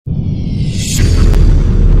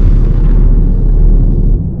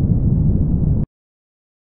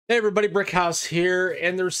Hey everybody, Brickhouse here,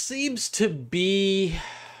 and there seems to be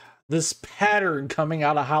this pattern coming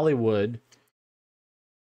out of Hollywood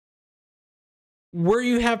where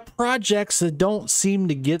you have projects that don't seem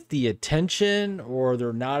to get the attention, or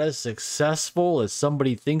they're not as successful as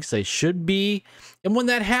somebody thinks they should be. And when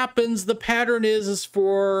that happens, the pattern is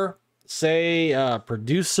for, say, a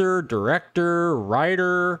producer, director,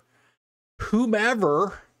 writer,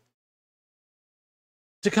 whomever,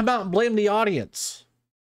 to come out and blame the audience.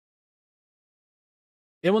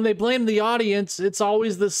 And when they blame the audience, it's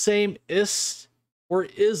always the same is or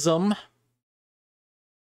ism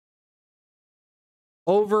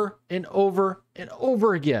over and over and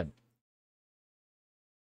over again.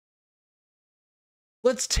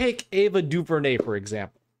 Let's take Ava DuVernay, for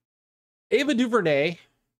example. Ava DuVernay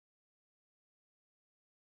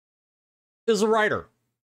is a writer.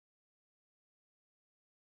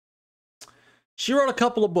 She wrote a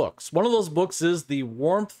couple of books. One of those books is The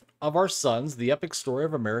Warmth of Our Sons, the epic story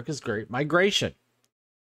of America's Great Migration.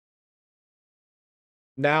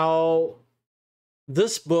 Now,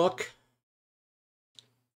 this book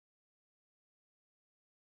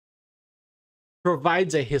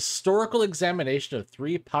provides a historical examination of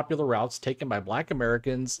three popular routes taken by Black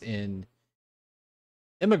Americans in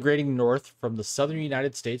immigrating north from the southern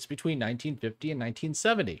United States between 1950 and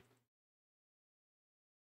 1970.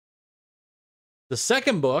 The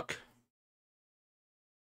second book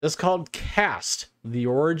is called Caste, The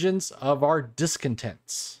Origins of Our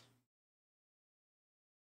Discontents.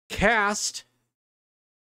 Caste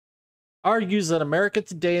argues that America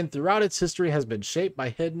today and throughout its history has been shaped by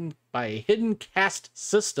a hidden caste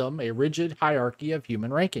system, a rigid hierarchy of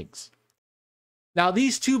human rankings. Now,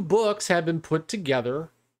 these two books have been put together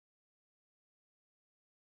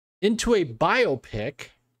into a biopic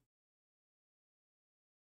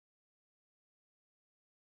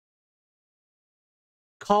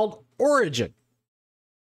called Origin.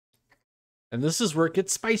 And this is where it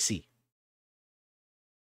gets spicy.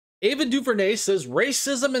 Ava DuVernay says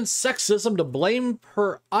racism and sexism to blame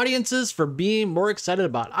her audiences for being more excited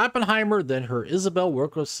about Oppenheimer than her Isabel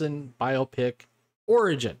Wilkerson biopic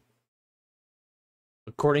Origin.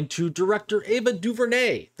 According to director Ava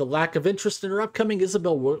DuVernay, the lack of interest in her upcoming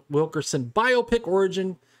Isabel Wilkerson biopic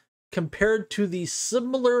Origin compared to the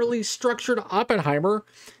similarly structured Oppenheimer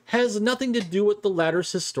has nothing to do with the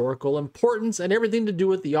latter's historical importance and everything to do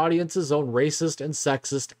with the audience's own racist and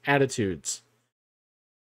sexist attitudes.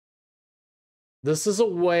 This is a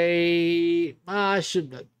way,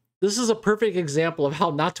 this is a perfect example of how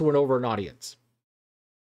not to win over an audience.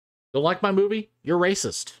 Don't like my movie? You're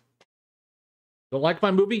racist. Don't like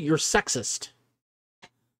my movie? You're sexist.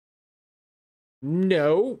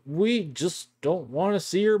 No, we just don't want to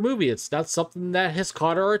see your movie. It's not something that has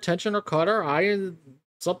caught our attention or caught our eye, and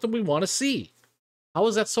something we want to see. How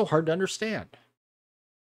is that so hard to understand?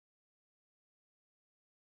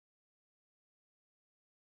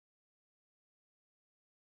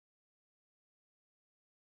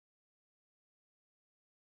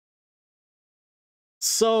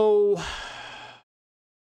 So,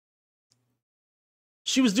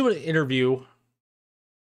 she was doing an interview.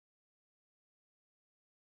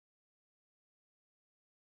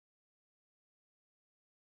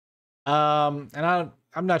 And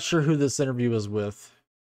I'm not sure who this interview is with.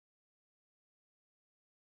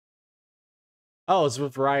 Oh, it's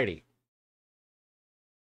with Variety.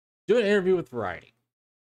 Do an interview with Variety.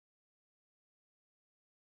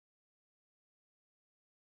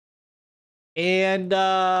 And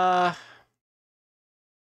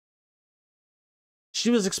she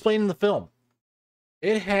was explaining the film.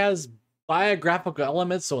 It has biographical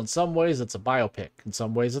elements, so in some ways it's a biopic. In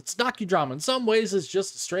some ways it's docudrama. In some ways it's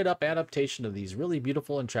just a straight up adaptation of these really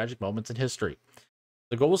beautiful and tragic moments in history.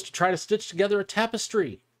 The goal was to try to stitch together a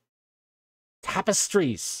tapestry.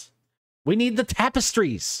 Tapestries. We need the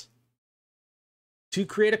tapestries to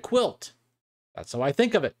create a quilt. That's how I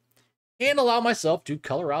think of it. And allow myself to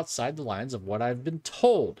color outside the lines of what I've been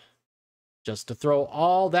told. Just to throw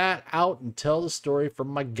all that out and tell the story from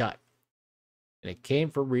my gut. And it came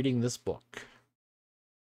from reading this book.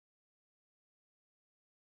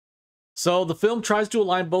 So the film tries to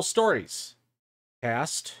align both stories.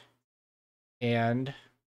 Caste and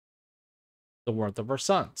The Warmth of Our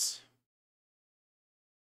Sons.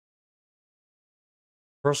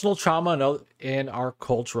 Personal trauma and our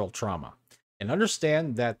cultural trauma. And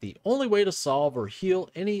understand that the only way to solve or heal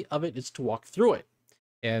any of it is to walk through it.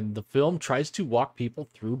 And the film tries to walk people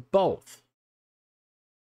through both.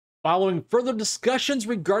 Following further discussions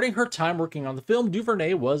regarding her time working on the film,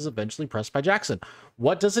 DuVernay was eventually pressed by Jackson.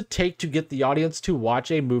 What does it take to get the audience to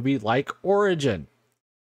watch a movie like Origin?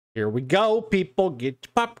 Here we go, people. Get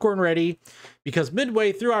your popcorn ready. Because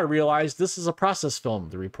midway through, I realized this is a process film.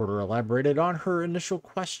 The reporter elaborated on her initial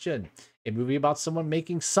question. A movie about someone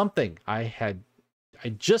making something. I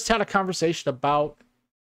just had a conversation about,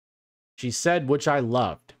 she said, which I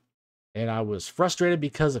loved. And I was frustrated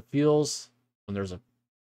because it feels when there's a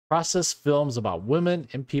process films about women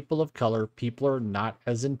and people of color, people are not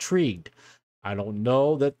as intrigued. I don't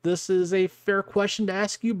know that this is a fair question to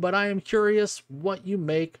ask you, but I am curious what you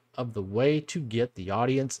make of the way to get the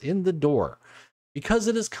audience in the door, because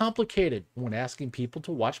it is complicated when asking people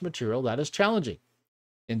to watch material that is challenging.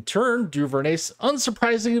 In turn, DuVernay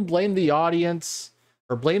unsurprisingly blamed the audience,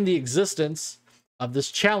 or blamed the existence of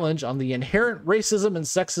this challenge on the inherent racism and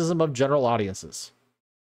sexism of general audiences.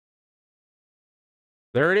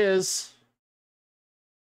 There it is.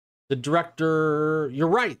 The director, you're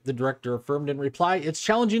right, the director affirmed in reply, it's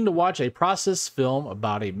challenging to watch a process film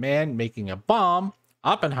about a man making a bomb,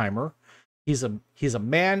 Oppenheimer. He's a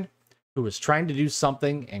man who was trying to do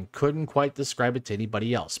something and couldn't quite describe it to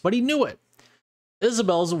anybody else, but he knew it.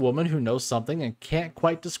 Isabel is a woman who knows something and can't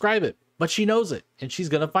quite describe it, but she knows it, and she's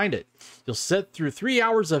going to find it. You'll sit through 3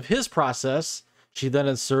 hours of his process. She then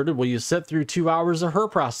inserted, will you sit through 2 hours of her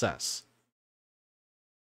process?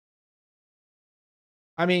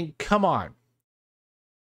 I mean, come on.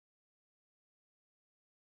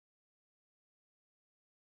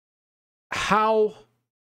 How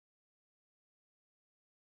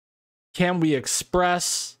can we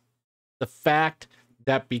express the fact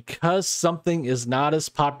that because something is not as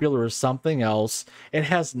popular as something else, it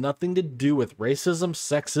has nothing to do with racism,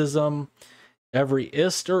 sexism, every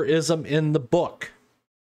ist or ism in the book?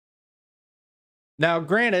 Now,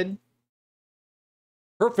 granted,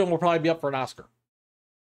 her film will probably be up for an Oscar.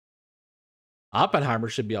 Oppenheimer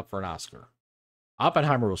should be up for an Oscar.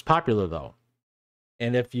 Oppenheimer was popular, though.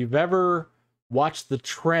 And if you've ever watched the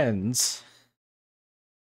trends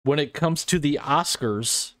when it comes to the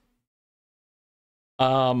Oscars,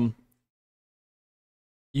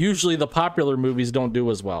 usually the popular movies don't do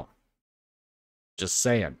as well. Just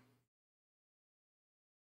saying.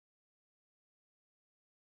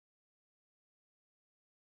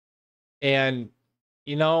 And,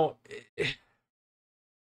 you know,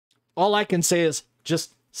 all I can say is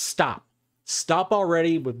just stop. Stop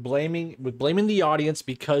already with blaming the audience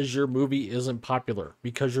because your movie isn't popular,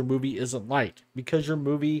 because your movie isn't liked, because your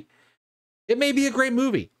movie, it may be a great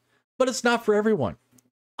movie, but it's not for everyone.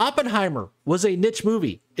 Oppenheimer was a niche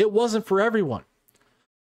movie. It wasn't for everyone.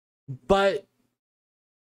 But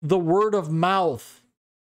the word of mouth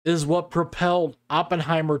is what propelled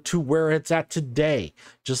Oppenheimer to where it's at today.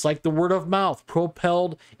 Just like the word of mouth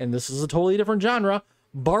propelled, and this is a totally different genre,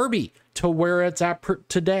 Barbie to where it's at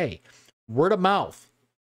today. Word of mouth.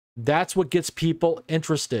 That's what gets people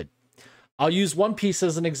interested. I'll use One Piece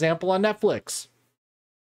as an example on Netflix.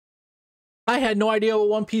 I had no idea what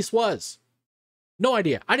One Piece was. No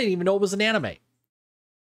idea. I didn't even know it was an anime.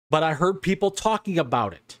 But I heard people talking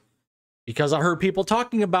about it. Because I heard people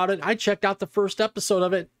talking about it, I checked out the first episode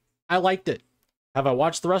of it. I liked it. Have I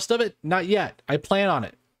watched the rest of it? Not yet. I plan on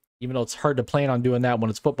it. Even though it's hard to plan on doing that when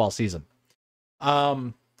it's football season.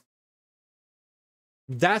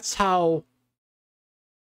 That's how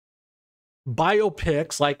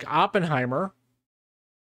biopics like Oppenheimer,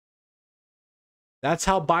 that's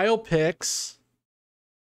how biopics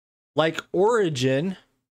like Origin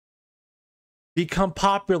become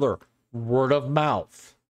popular. Word of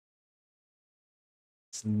mouth.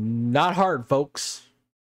 It's not hard, folks.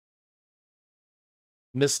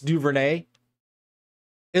 Miss DuVernay,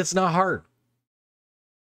 it's not hard.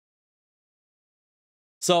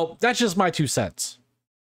 So that's just my 2 cents.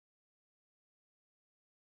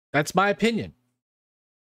 That's my opinion.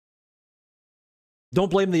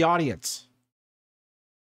 Don't blame the audience.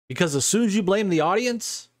 Because as soon as you blame the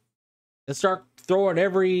audience and start throwing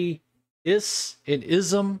every is and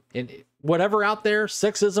ism and whatever out there,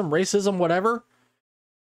 sexism, racism, whatever,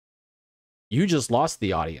 you just lost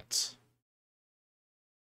the audience.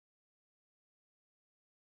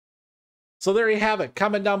 So there you have it.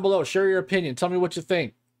 Comment down below. Share your opinion. Tell me what you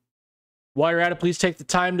think. While you're at it, please take the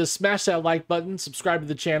time to smash that like button. Subscribe to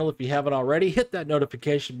the channel if you haven't already. Hit that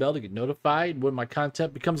notification bell to get notified when my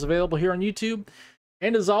content becomes available here on YouTube.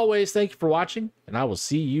 And as always, thank you for watching, and I will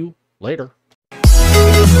see you later.